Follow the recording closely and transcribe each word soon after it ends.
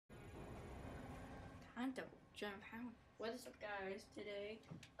Hunter, jump hound. What is up, guys? Today,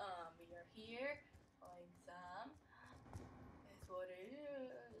 we are here playing some. That's what it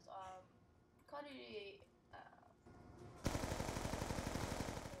is. Call of Duty.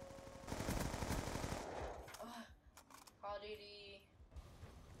 Call of Duty.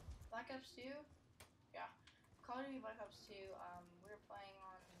 Black Ops 2. Yeah, Call of Duty Black Ops 2. We were playing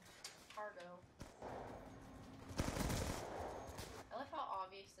on Cargo. I love how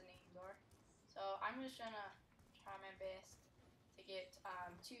obvious the names are. So I'm just gonna try my best to get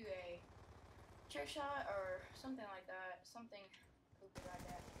to a trick shot or something like that. Something goofy like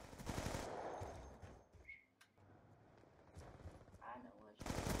that. I know what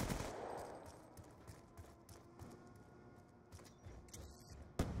you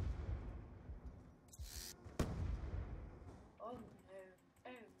Oh no.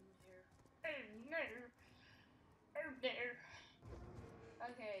 Oh no. Oh no. Oh no.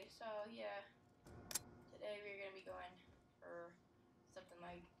 Okay, so yeah. Today we're gonna be going for something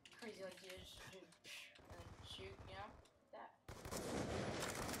like crazy like this and then shoot, you know? That.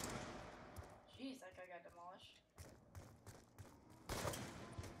 Jeez, that guy got demolished.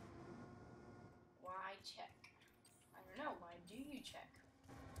 Why check? I don't know, why do you check?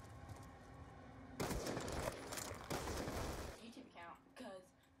 YouTube account, because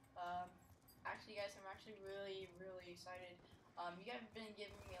actually guys, I'm actually really excited. You guys have been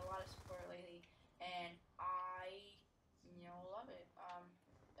giving me a lot of support lately, and I love it.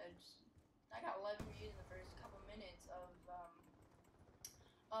 I got 11 views in the first couple minutes of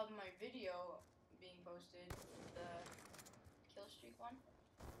my video being posted, the kill streak one.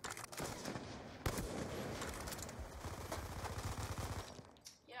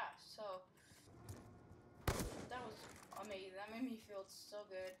 Yeah, so that was amazing. That made me feel so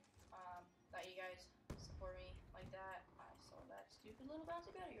good that you guys support me like that. I saw that stupid little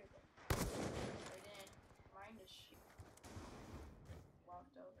bouncy guy right there. I didn't mind to shoot.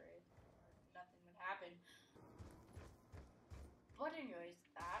 Walked over it, or nothing would happen. But anyways,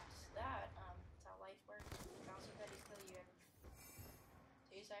 that's how life works. Bouncy buddies kill you every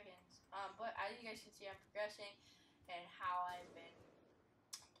 2 seconds. But as you guys can see, I'm progressing and how I've been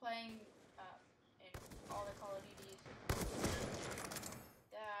playing in all the Call of Duties.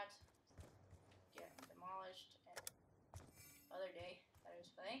 That getting demolished and other day that I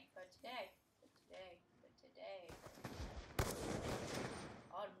was playing, but today.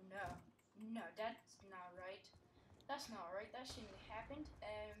 Oh no, that's not right. That's not right. That shouldn't have happened.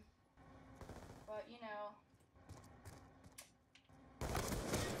 But you know,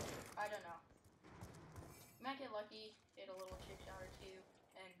 I don't know. Might get lucky, hit a little trick shot or two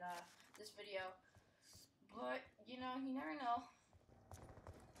in this video, but you know, you never know.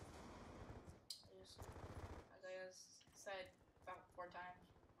 As I said about 4 times,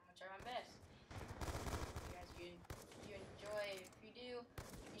 I'm gonna try my best. You guys, you enjoy. If you do,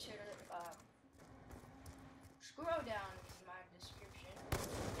 be sure to scroll down in my description.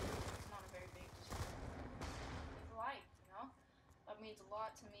 It's not a very big description. Leave a like, you know. That means a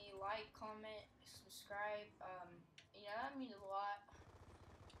lot to me. Like, comment, subscribe. You know, that means a lot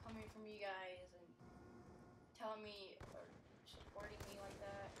coming from you guys and telling me or supporting me like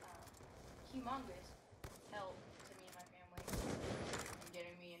that. Humongous help to me and my family and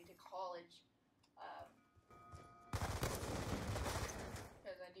getting me into college.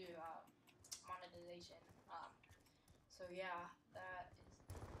 Because I do monetization. So yeah, that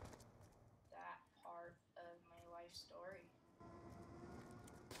is that part of my life story.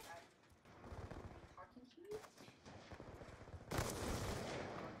 I'm talking to you.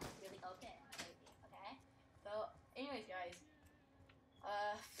 Really open, maybe, okay? So, anyways, guys,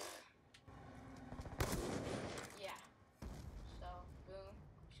 yeah. So, boom,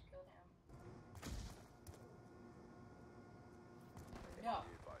 just killed him. No.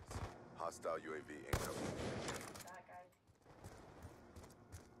 Hostile UAV incoming. That guy.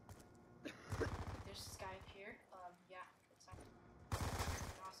 There's this guy up here. Yeah, it's awesome.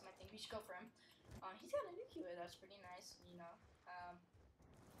 I think we should go for him. He's got a new QA. That's pretty nice. You know.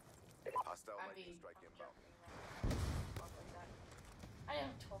 Hostile lightning strike inbound. Talk like that. I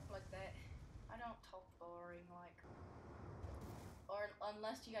don't talk like that. I don't talk boring like. Or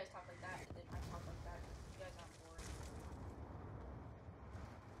unless you guys talk like that, then I talk like that. You guys aren't boring.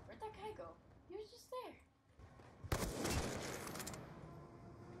 Where'd that guy go? He was just there.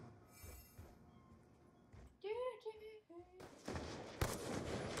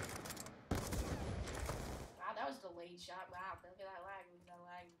 Wow, that was a delayed shot. Wow, look at that lag. Look at that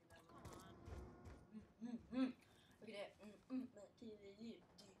lag. Look at that lag. Look at that.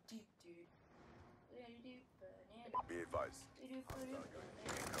 Be advised. Hostile UAV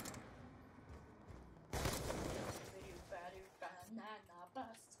incoming.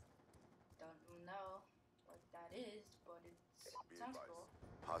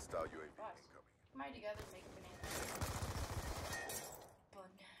 Hostile UAV Us. incoming. Come on together, make a banana.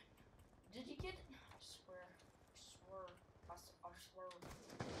 Banana. Did you get it? I swear. I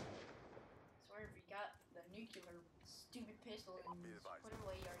swear if you got the nuclear stupid pistol and put it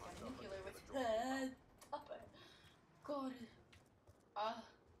away, you already got nuclear with stop it. God.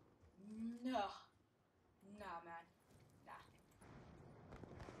 No. Nah, man. Nah.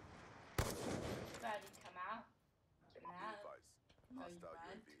 Buddy, come out. Come Be out. advised. No, you Hostile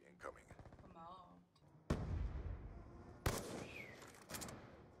can't. UAV incoming. Come on.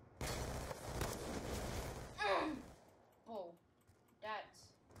 Bull.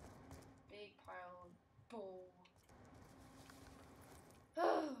 That's big pile of bull.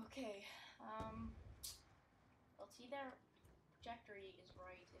 Okay. Let's see their trajectory is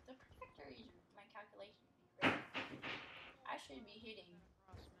right. If the trajectory is my calculation is right, I should be hitting.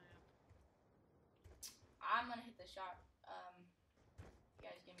 I'm gonna hit the shot. You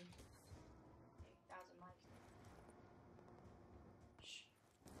guys give me 8,000 likes. Shh.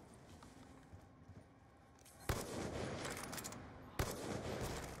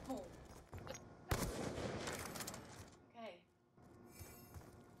 Boom.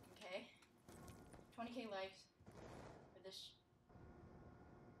 Okay. 20K likes for this.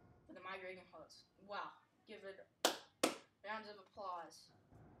 For the migrating host. Wow. Give it rounds of applause.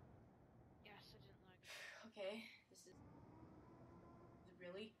 Yes, I didn't like it. Okay. This is it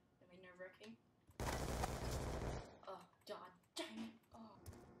really? Am I nerve-wracking? Oh, god dang it. Oh.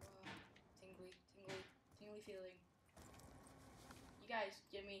 Tingly feeling. You guys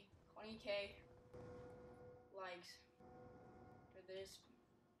give me 20K likes for this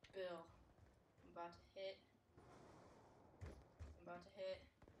bill. I'm about to hit.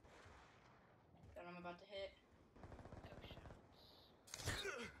 Then I'm about to hit. No shots.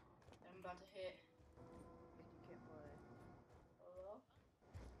 Then I'm about to hit. You can't play. Hello?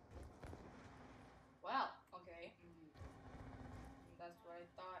 Wow, okay. That's what I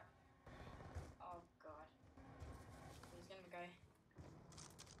thought. Oh god. He's gonna be a guy.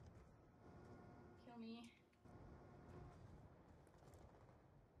 Kill me.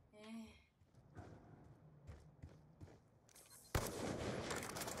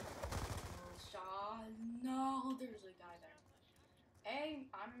 No, there's a guy there. Hey,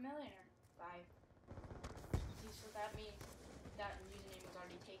 I'm a millionaire. Bye. See, so that means that username was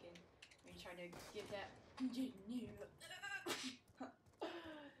already taken. We try to give that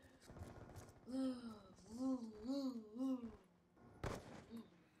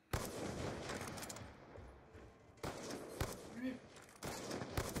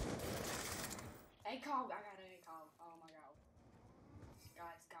ACOG, I got an ACOG. Oh my god.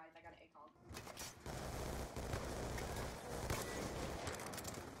 Guys, I got an ACOG.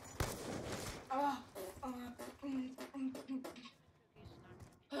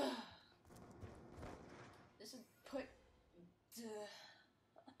 This is put.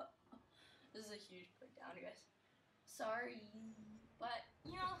 This is a huge put down, guys. Sorry, but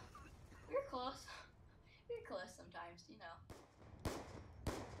you know, we're close. We're close sometimes, you know.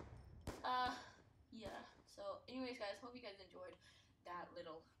 Yeah. So, anyways, guys, hope you guys enjoyed that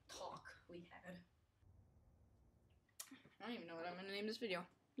little talk we had. I don't even know what I'm gonna name this video.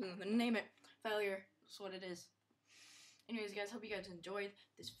 I'm gonna name it failure. That's what it is. Anyways, guys, hope you guys enjoyed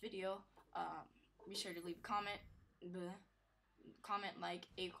this video. Be sure to leave a comment. Comment, like,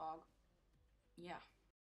 ACOG. Yeah.